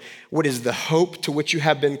know what is the hope to which you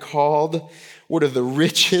have been called, What are the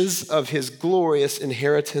riches of his glorious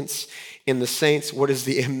inheritance in the saints? What is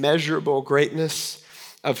the immeasurable greatness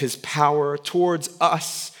of his power towards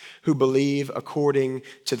us who believe, according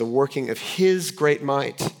to the working of his great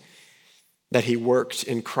might that he worked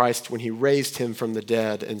in Christ when he raised him from the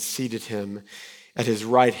dead and seated him at his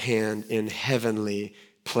right hand in heavenly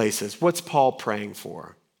places? What's Paul praying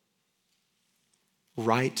for?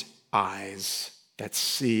 Right eyes that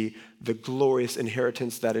see the glorious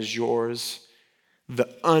inheritance that is yours, the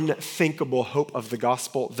unthinkable hope of the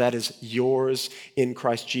gospel that is yours in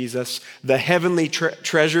Christ Jesus, the heavenly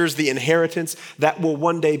treasures, the inheritance that will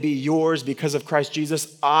one day be yours because of Christ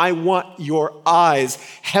Jesus. I want your eyes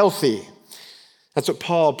healthy. That's what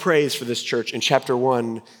Paul prays for this church in chapter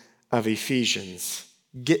 1 of Ephesians.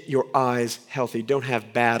 Get your eyes healthy. Don't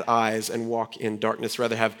have bad eyes and walk in darkness.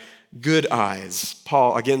 Rather, have good eyes.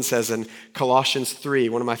 Paul again says in Colossians 3,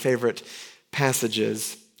 one of my favorite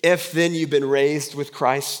passages, if then you've been raised with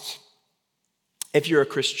Christ, if you're a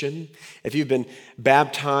Christian, if you've been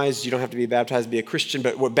baptized, you don't have to be baptized to be a Christian,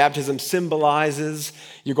 but what baptism symbolizes,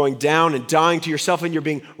 you're going down and dying to yourself and you're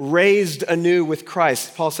being raised anew with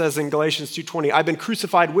Christ. Paul says in Galatians 2:20, I've been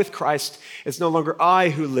crucified with Christ. It's no longer I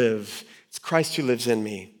who live, it's Christ who lives in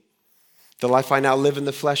me. The life I now live in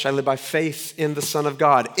the flesh, I live by faith in the Son of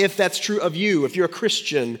God. If that's true of you, if you're a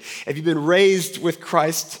Christian, if you've been raised with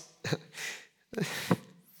Christ,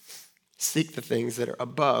 seek the things that are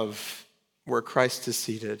above where Christ is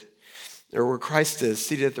seated, or where Christ is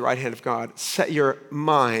seated at the right hand of God. Set your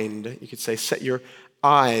mind, you could say, set your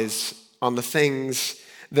eyes on the things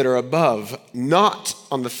that are above, not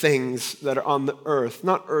on the things that are on the earth,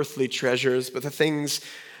 not earthly treasures, but the things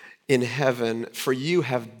in heaven. For you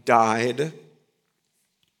have died,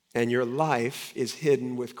 and your life is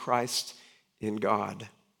hidden with Christ in God.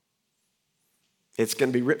 It's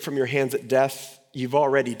going to be ripped from your hands at death. You've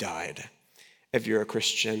already died. If you're a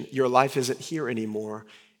Christian, your life isn't here anymore.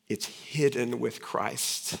 It's hidden with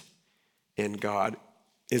Christ in God.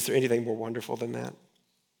 Is there anything more wonderful than that?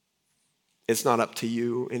 It's not up to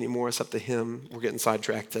you anymore. It's up to him. We're getting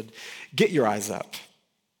sidetracked. Get your eyes up,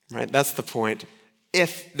 right? That's the point.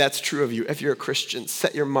 If that's true of you, if you're a Christian,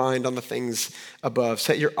 set your mind on the things above.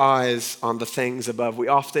 Set your eyes on the things above. We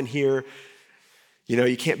often hear,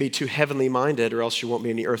 you can't be too heavenly minded or else you won't be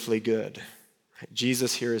any earthly good.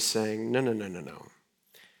 Jesus here is saying, no.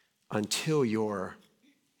 Until you're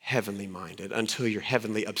heavenly minded, until you're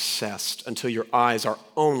heavenly obsessed, until your eyes are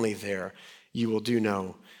only there, you will do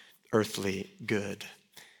no earthly good.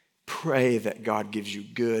 Pray that God gives you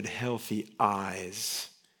good, healthy eyes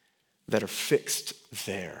that are fixed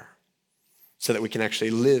there so that we can actually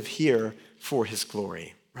live here for his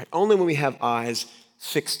glory, right? Only when we have eyes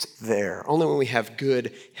fixed there, only when we have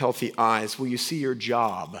good, healthy eyes will you see your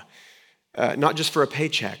job, not just for a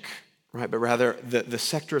paycheck, right? But rather the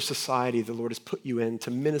sector of society the Lord has put you in to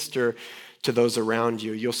minister to those around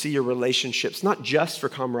you. You'll see your relationships, not just for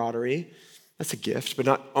camaraderie, that's a gift, but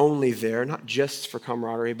not only there, not just for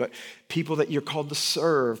camaraderie, but people that you're called to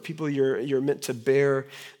serve, people you're meant to bear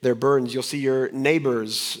their burdens. You'll see your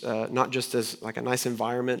neighbors, not just as like a nice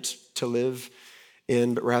environment to live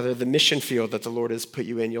in, but rather the mission field that the Lord has put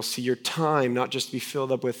you in. You'll see your time not just to be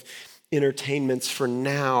filled up with entertainments for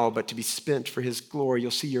now, but to be spent for his glory.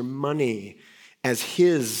 You'll see your money as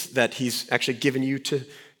his, that he's actually given you to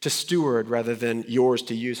steward rather than yours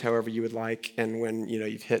to use however you would like. And when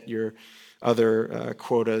you've hit your other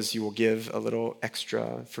quotas, you will give a little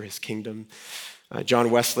extra for his kingdom.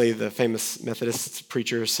 John Wesley, the famous Methodist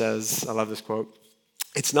preacher, says, I love this quote,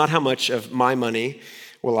 "It's not how much of my money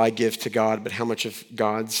will I give to God, but how much of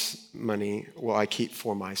God's money will I keep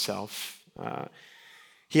for myself."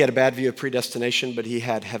 He had a bad view of predestination, but he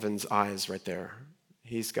had heaven's eyes right there.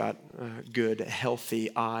 He's got good, healthy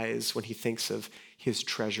eyes when he thinks of his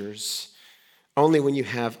treasures. Only when you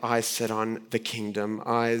have eyes set on the kingdom,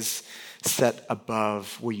 eyes set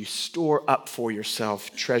above, will you store up for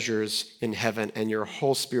yourself treasures in heaven, and your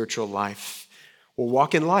whole spiritual life will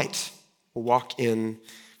walk in light, will walk in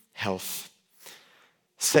health.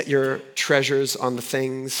 Set your treasures on the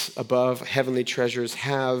things above, heavenly treasures.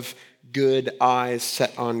 Have good eyes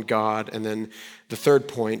set on God. And then the third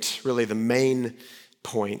point, really the main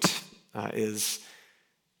point, is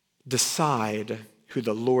decide who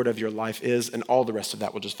the Lord of your life is, and all the rest of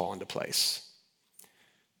that will just fall into place.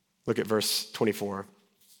 Look at verse 24.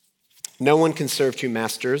 No one can serve two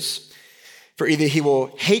masters, for either he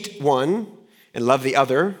will hate one and love the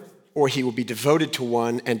other, or he will be devoted to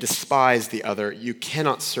one and despise the other. You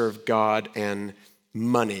cannot serve God and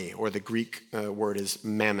money, or the Greek word is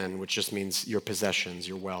mammon, which just means your possessions,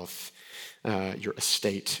 your wealth, your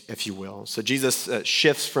estate, if you will. So Jesus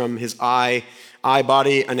shifts from his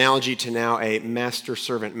eye-body analogy to now a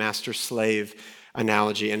master-servant, master-slave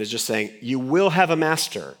analogy, and is just saying, you will have a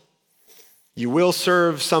master. You will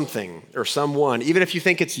serve something or someone. Even if you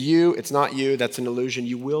think it's you, it's not you, that's an illusion.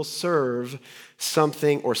 You will serve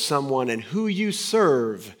something or someone, and who you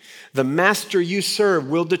serve, the master you serve,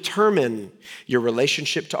 will determine your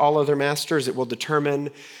relationship to all other masters. It will determine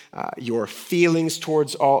your feelings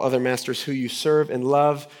towards all other masters. Who you serve and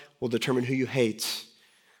love will determine who you hate.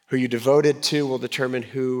 Who you devoted to will determine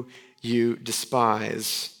who you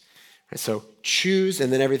despise. And so choose,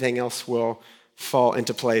 and then everything else will fall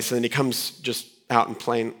into place. And then he comes just out and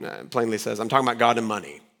plainly says, I'm talking about God and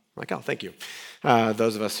money. I'm like, oh, thank you.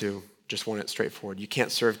 Those of us who just want it straightforward. You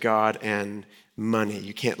can't serve God and money.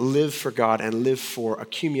 You can't live for God and live for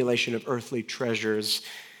accumulation of earthly treasures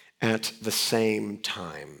at the same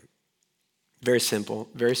time. Very simple,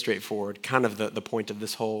 very straightforward, kind of the point of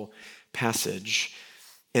this whole passage.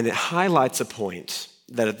 And it highlights a point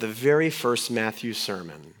that at the very first Matthew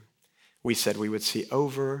sermon, we said we would see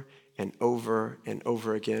over and over and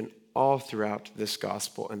over again all throughout this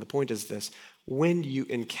gospel. And the point is this: when you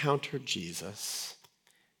encounter Jesus,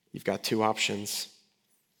 you've got two options.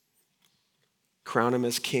 Crown him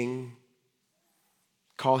as king,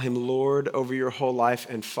 call him Lord over your whole life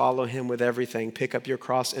and follow him with everything. Pick up your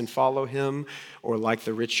cross and follow him, or like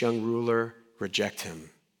the rich young ruler, reject him,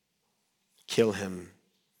 kill him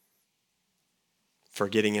for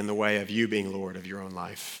getting in the way of you being Lord of your own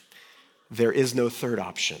life. There is no third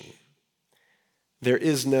option. There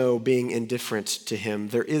is no being indifferent to him.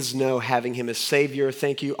 There is no having him as Savior.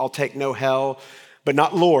 Thank you, I'll take no hell, but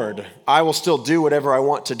not Lord. I will still do whatever I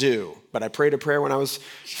want to do. But I prayed a prayer when I was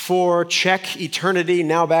 4, check eternity,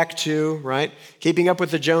 now back to, right? Keeping up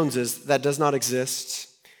with the Joneses, that does not exist.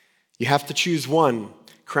 You have to choose one.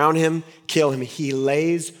 Crown him, kill him. He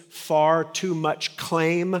lays far too much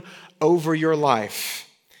claim over your life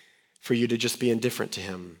for you to just be indifferent to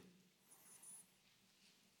him.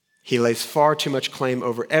 He lays far too much claim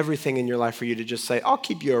over everything in your life for you to just say, I'll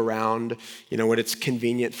keep you around, when it's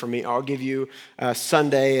convenient for me. I'll give you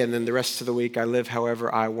Sunday, and then the rest of the week I live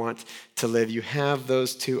however I want to live. You have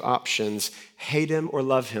those two options. Hate him or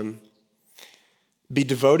love him. Be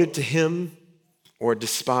devoted to him or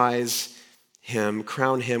despise him.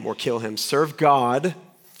 Crown him or kill him. Serve God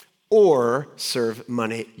or serve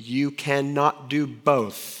money. You cannot do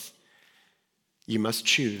both. You must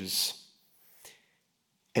choose.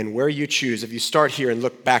 And where you choose, if you start here and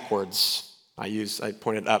look backwards, I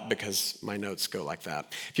pointed up because my notes go like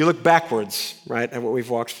that. If you look backwards, right, at what we've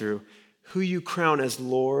walked through, who you crown as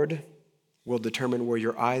Lord will determine where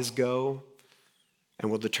your eyes go and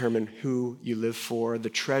will determine who you live for, the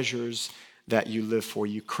treasures that you live for.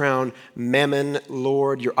 You crown mammon,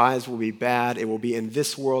 Lord, your eyes will be bad. It will be in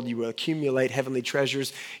this world. You will accumulate heavenly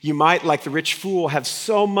treasures. You might, like the rich fool, have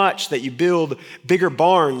so much that you build bigger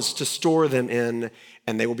barns to store them in,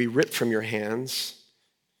 and they will be ripped from your hands.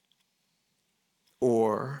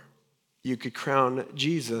 Or you could crown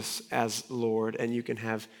Jesus as Lord, and you can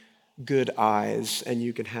have good eyes, and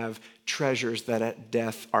you can have treasures that at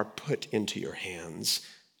death are put into your hands,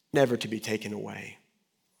 never to be taken away,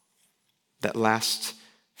 that last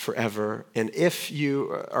forever. And if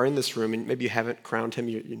you are in this room and maybe you haven't crowned him,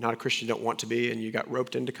 you're not a Christian, you don't want to be, and you got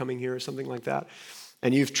roped into coming here or something like that,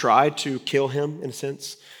 and you've tried to kill him in a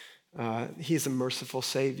sense, he's a merciful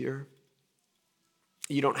Savior.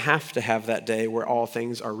 You don't have to have that day where all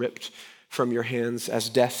things are ripped from your hands as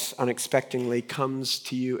death unexpectedly comes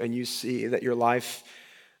to you and you see that your life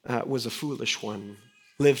was a foolish one,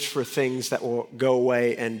 lived for things that will go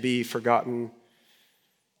away and be forgotten.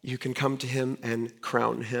 You can come to him and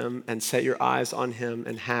crown him and set your eyes on him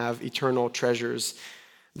and have eternal treasures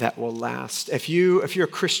that will last. If you're a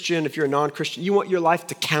Christian, if you're a non-Christian, you want your life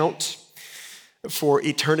to count for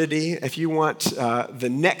eternity, if you want the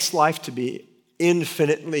next life to be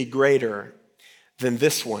infinitely greater than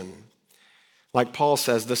this one, like Paul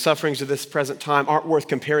says, the sufferings of this present time aren't worth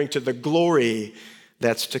comparing to the glory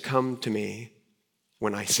that's to come to me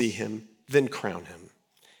when I see him, then crown him.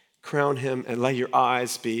 Crown him and let your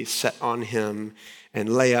eyes be set on him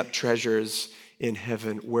and lay up treasures in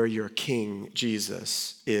heaven where your King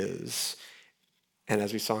Jesus is. And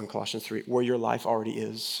as we saw in Colossians 3, where your life already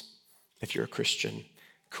is. If you're a Christian,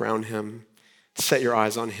 crown him, set your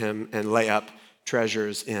eyes on him, and lay up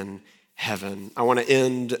treasures in heaven. I want to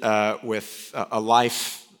end with a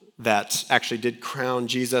life that actually did crown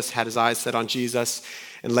Jesus, had his eyes set on Jesus,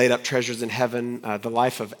 and laid up treasures in heaven. The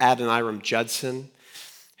life of Adoniram Judson,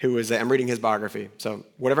 I'm reading his biography, so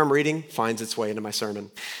whatever I'm reading finds its way into my sermon.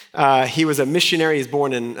 He was a missionary. He was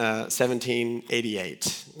born in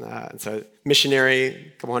 1788. And so missionary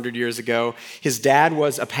a couple hundred years ago. His dad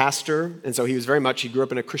was a pastor, and so he grew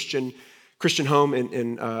up in a Christian home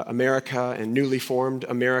in America, and newly formed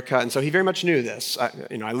America, and so he very much knew this.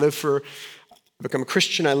 Become a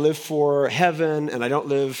Christian, I live for heaven, and I don't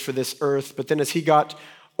live for this earth. But then as he got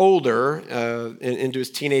older, into his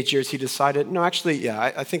teenage years, he decided, no, actually,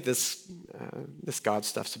 yeah, I think this God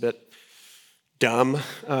stuff's a bit dumb,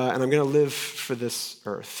 and I'm going to live for this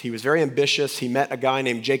earth. He was very ambitious. He met a guy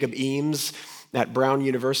named Jacob Eames at Brown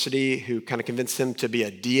University who kind of convinced him to be a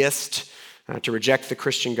deist, to reject the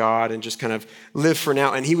Christian God and just kind of live for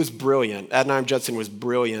now. And he was brilliant. Adoniram Judson was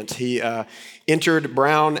brilliant. He entered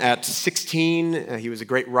Brown at 16. He was a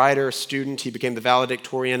great writer, student. He became the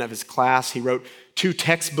valedictorian of his class. He wrote 2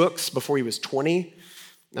 textbooks before he was 20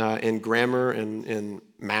 in grammar and in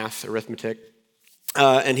math, arithmetic.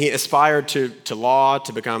 And he aspired to law,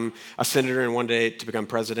 to become a senator, and one day to become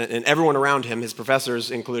president. And everyone around him, his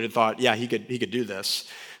professors included, thought, yeah, he could do this.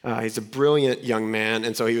 He's a brilliant young man,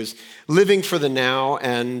 and so he was living for the now,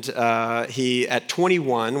 and he, at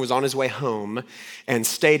 21, was on his way home and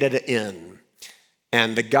stayed at an inn.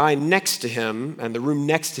 And the guy next to him, and the room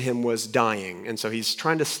next to him, was dying, and so he's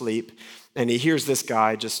trying to sleep, and he hears this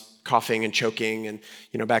guy just coughing and choking, and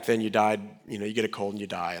back then you died, you get a cold and you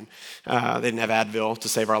die, and they didn't have Advil to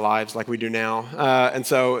save our lives like we do now, and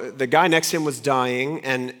so the guy next to him was dying,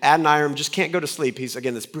 and Adoniram just can't go to sleep. He's,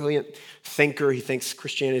 again, this brilliant thinker. He thinks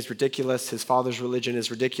Christianity is ridiculous, his father's religion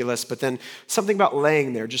is ridiculous, but then something about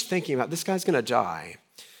laying there, just thinking about this guy's gonna die.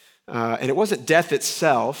 And it wasn't death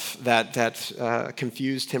itself that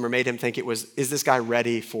confused him or made him think is this guy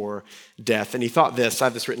ready for death? And he thought this, I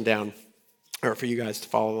have this written down, or for you guys to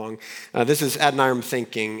follow along. This is Adoniram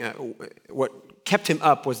thinking. What kept him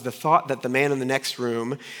up was the thought that the man in the next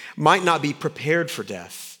room might not be prepared for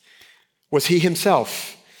death. Was he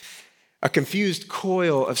himself? A confused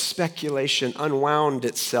coil of speculation unwound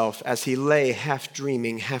itself as he lay half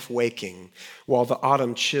dreaming, half waking, while the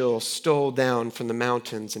autumn chill stole down from the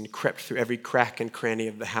mountains and crept through every crack and cranny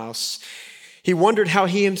of the house. He wondered how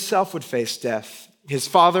he himself would face death. His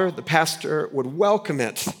father, the pastor, would welcome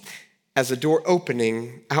it as a door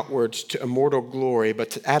opening outwards to immortal glory,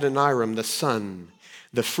 but to Adoniram, the son,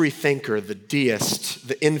 the free thinker, the deist,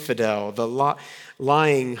 the infidel, the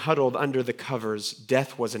lying huddled under the covers,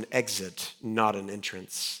 death was an exit, not an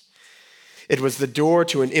entrance. It was the door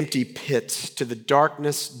to an empty pit, to the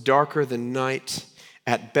darkness darker than night,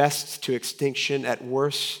 at best to extinction, at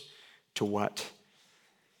worst to what?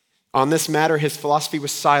 On this matter, his philosophy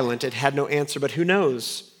was silent. It had no answer, but who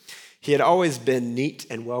knows? He had always been neat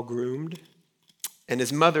and well-groomed, and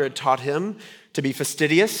his mother had taught him to be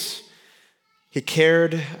fastidious. He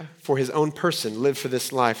cared for his own person, lived for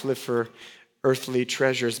this life, lived for earthly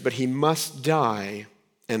treasures, but he must die,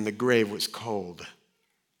 and the grave was cold,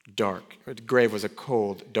 dark. The grave was a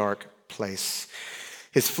cold, dark place.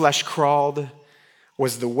 His flesh crawled,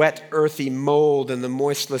 was the wet, earthy mold in the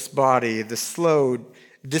moistless body, the slow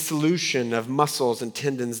dissolution of muscles and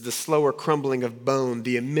tendons, the slower crumbling of bone,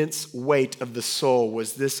 the immense weight of the soul.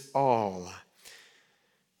 Was this all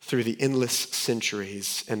through the endless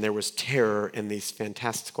centuries? And there was terror in these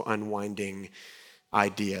fantastical unwinding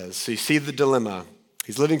ideas. So you see the dilemma.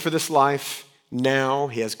 He's living for this life now.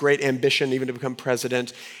 He has great ambition even to become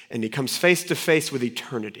president, and he comes face to face with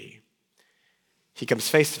eternity. He comes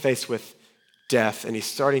face to face with death, and he's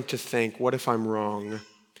starting to think, what if I'm wrong?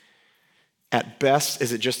 At best,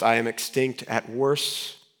 is it just I am extinct? At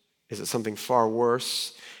worst, is it something far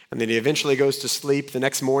worse? And then he eventually goes to sleep. The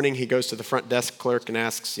next morning, he goes to the front desk clerk and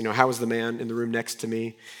asks, how is the man in the room next to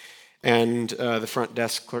me? And the front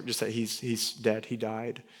desk clerk just said, he's dead, he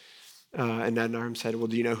died. And Adoniram said, well,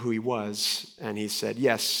 do you know who he was? And he said,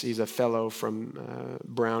 yes, he's a fellow from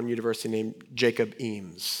Brown University named Jacob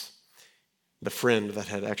Eames, the friend that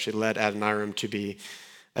had actually led Adoniram to be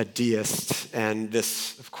a deist. And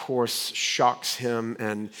this, of course, shocks him.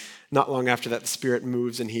 And not long after that, the Spirit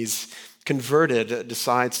moves and he's converted,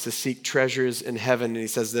 decides to seek treasures in heaven. And he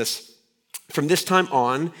says this, from this time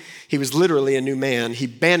on, he was literally a new man. He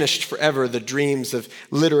banished forever the dreams of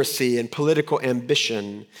literacy and political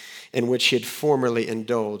ambition in which he had formerly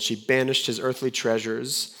indulged. He banished his earthly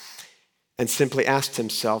treasures and simply asked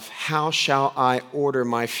himself, how shall I order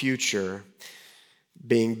my future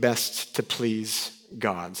being best to please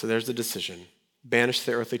God? So there's the decision. Banish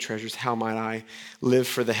the earthly treasures. How might I live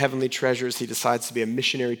for the heavenly treasures? He decides to be a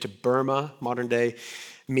missionary to Burma, modern day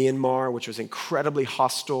Myanmar, which was an incredibly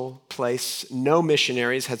hostile place. No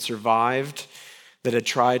missionaries had survived that had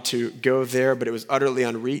tried to go there, but it was utterly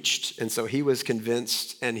unreached. And so he was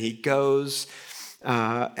convinced, and he goes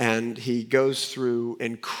through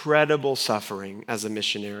incredible suffering as a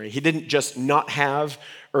missionary. He didn't just not have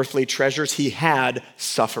earthly treasures, he had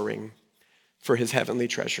suffering for his heavenly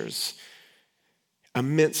treasures.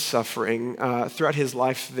 Immense suffering. Throughout his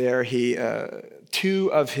life there,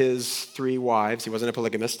 two of his three wives, he wasn't a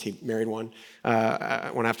polygamist, he married one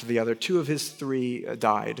after the other. Two of his three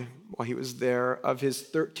died while he was there. Of his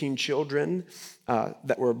 13 children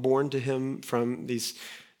that were born to him from these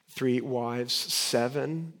three wives,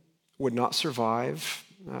 7 would not survive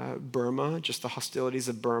Burma, just the hostilities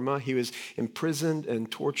of Burma. He was imprisoned and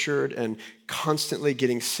tortured and constantly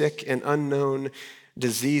getting sick and unknown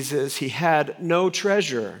diseases. He had no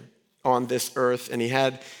treasure on this earth, and he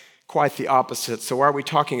had quite the opposite. So why are we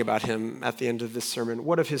talking about him at the end of this sermon?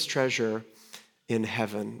 What of his treasure in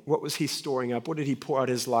heaven? What was he storing up? What did he pour out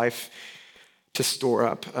his life to store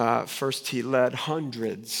up? First, he led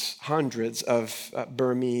hundreds of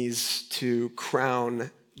Burmese to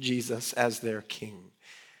crown Jesus as their king.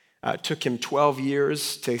 It took him 12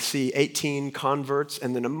 years to see 18 converts,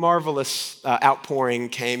 and then a marvelous outpouring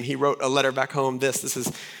came. He wrote a letter back home. This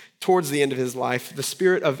is towards the end of his life. The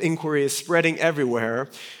spirit of inquiry is spreading everywhere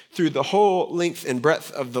through the whole length and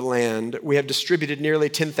breadth of the land. We have distributed nearly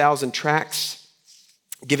 10,000 tracts,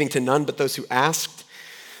 giving to none but those who asked.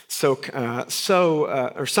 Some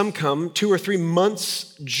come 2 or 3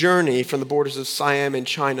 months' journey from the borders of Siam and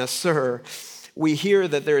China. Sir, we hear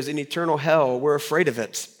that there is an eternal hell. We're afraid of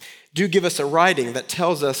it. Do give us a writing that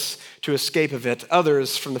tells us to escape of it.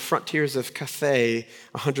 Others from the frontiers of Cathay,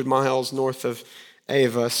 100 miles north of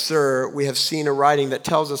Ava. Sir, we have seen a writing that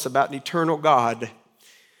tells us about an eternal God.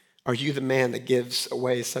 Are you the man that gives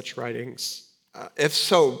away such writings? If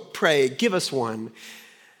so, pray, give us one.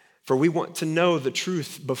 For we want to know the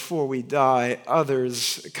truth before we die.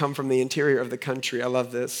 Others come from the interior of the country. I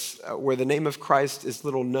love this. Where the name of Christ is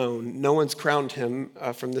little known. No one's crowned him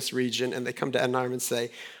from this region. And they come to Adoniram and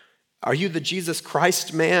say, are you the Jesus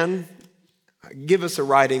Christ man? Give us a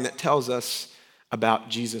writing that tells us about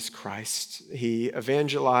Jesus Christ. He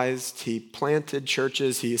evangelized, he planted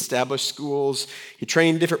churches, he established schools, he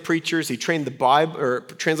trained different preachers, he trained the Bible, or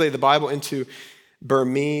translated the Bible into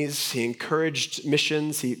Burmese, he encouraged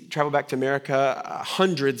missions, he traveled back to America.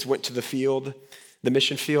 Hundreds went to the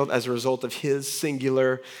mission field, as a result of his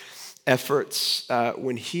singular efforts.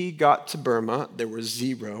 When he got to Burma, there were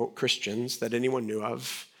 0 Christians that anyone knew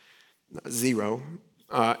of. 0.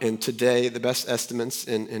 And today, the best estimates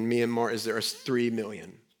in Myanmar is there is 3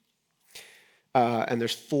 million. And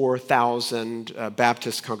there's 4,000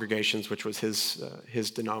 Baptist congregations, which was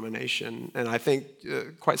his denomination. And I think,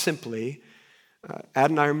 quite simply,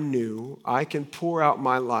 Adoniram knew, I can pour out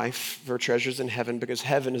my life for treasures in heaven because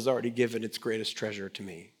heaven has already given its greatest treasure to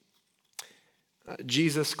me.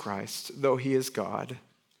 Jesus Christ, though he is God,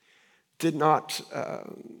 did not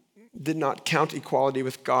count equality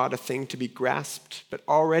with God a thing to be grasped, but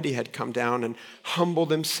already had come down and humbled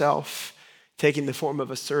himself, taking the form of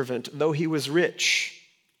a servant. Though he was rich,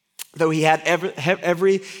 though he had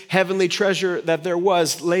every heavenly treasure that there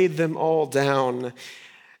was, laid them all down,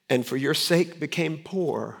 and for your sake became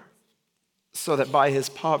poor, so that by his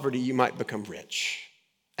poverty you might become rich.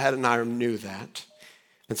 Adoniram knew that,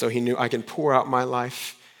 and so he knew, I can pour out my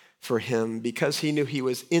life for him. Because he knew he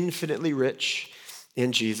was infinitely rich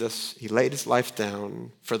in Jesus, he laid his life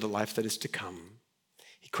down for the life that is to come.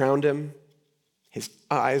 He crowned him. His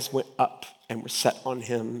eyes went up and were set on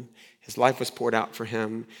him. His life was poured out for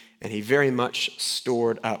him, and he very much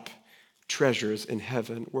stored up treasures in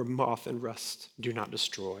heaven where moth and rust do not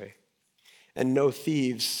destroy, and no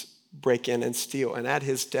thieves break in and steal. And at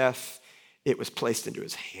his death, it was placed into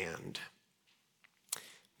his hand.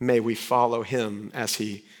 May we follow him as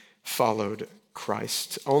he followed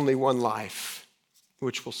Christ. Only one life,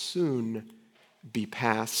 which will soon be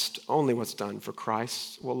past. Only what's done for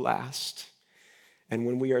Christ will last. And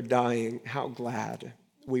when we are dying, how glad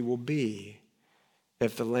we will be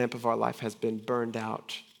if the lamp of our life has been burned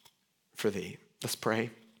out for thee. Let's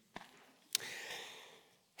pray.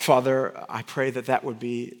 Father, I pray that that would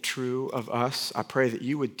be true of us. I pray that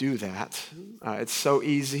you would do that. It's so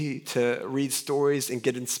easy to read stories and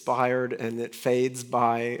get inspired, and it fades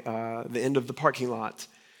by the end of the parking lot.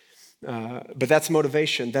 But that's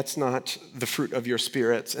motivation. That's not the fruit of your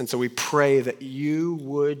spirits. And so we pray that you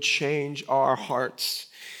would change our hearts,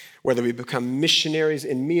 whether we become missionaries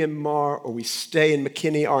in Myanmar or we stay in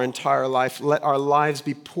McKinney our entire life. Let our lives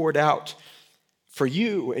be poured out for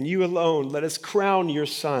you and you alone. Let us crown your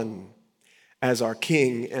Son as our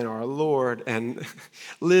King and our Lord and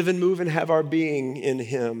live and move and have our being in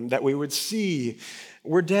him, that we would see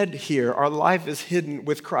we're dead here. Our life is hidden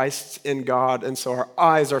with Christ in God, and so our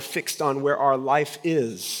eyes are fixed on where our life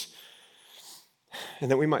is, and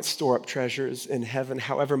that we might store up treasures in heaven,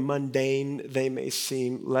 however mundane they may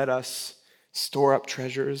seem. Let us store up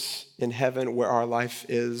treasures in heaven where our life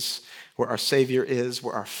is, where our Savior is,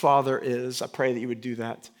 where our Father is. I pray that you would do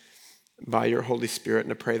that by your Holy Spirit,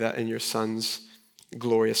 and I pray that in your Son's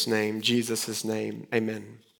glorious name, Jesus' name. Amen.